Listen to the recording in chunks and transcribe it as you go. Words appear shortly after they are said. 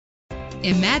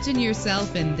Imagine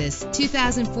yourself in this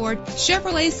 2004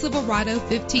 Chevrolet Silverado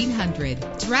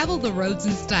 1500. Travel the roads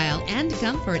in style and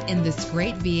comfort in this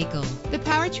great vehicle. The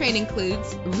powertrain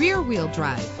includes rear-wheel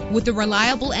drive with a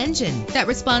reliable engine that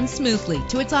responds smoothly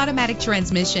to its automatic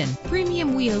transmission.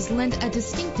 Premium wheels lend a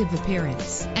distinctive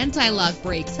appearance. Anti-lock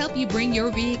brakes help you bring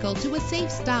your vehicle to a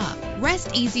safe stop.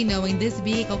 Rest easy knowing this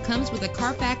vehicle comes with a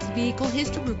Carfax Vehicle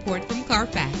History Report from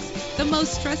Carfax, the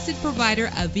most trusted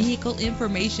provider of vehicle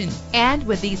information. And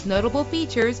with these notable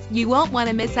features, you won't want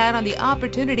to miss out on the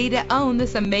opportunity to own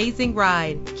this amazing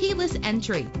ride. Keyless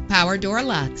entry, power door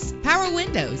locks, power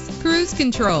windows, cruise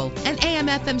control, an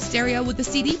AM/FM stereo with a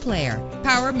CD player,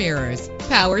 power mirrors,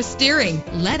 power steering.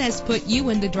 Let us put you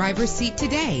in the driver's seat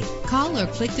today. Call or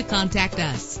click to contact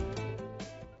us.